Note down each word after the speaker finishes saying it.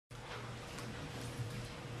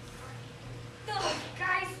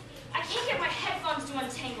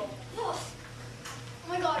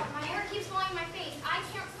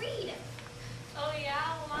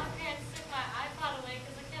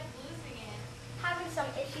some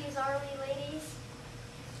issues, are we, ladies?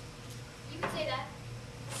 You can say that.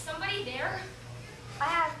 Is somebody there? I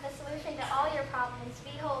have the solution to all your problems.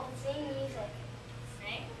 Behold, Zing music.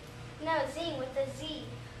 Zing? No, Zing with the Z.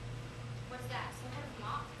 What's that? Some kind of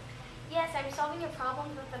mop? Yes, I'm solving your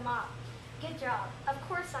problems with the mop. Good job. Of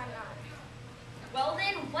course I'm not. Well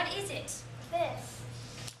then, what is it? This.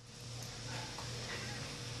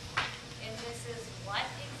 And this is what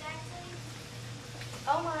exactly?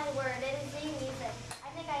 Oh my word, it is Zing music.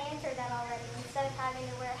 I think I answered that already. Instead of having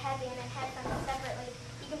to wear a headband and headphones separately,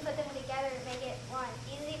 you can put them together to make it one.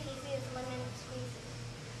 Easy peasy as lemon squeezy.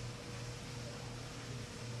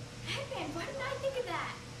 Headband, why didn't I think of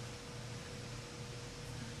that?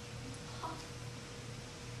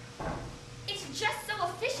 It's just so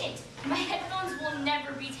efficient. My headphones will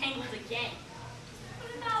never be tangled again.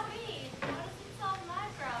 What about me? How does it solve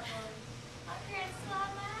my problem? My parents still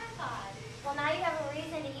have my iPod. Well, now you have a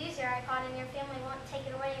reason to use your iPod and your family won't take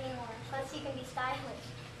it away anymore. Plus you can be stylish.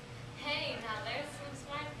 Hey, now there's some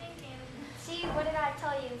smart thinking. See, what did I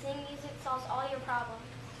tell you? Zing music solves all your problems.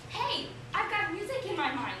 Hey, I've got music in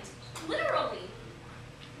my mind. Literally.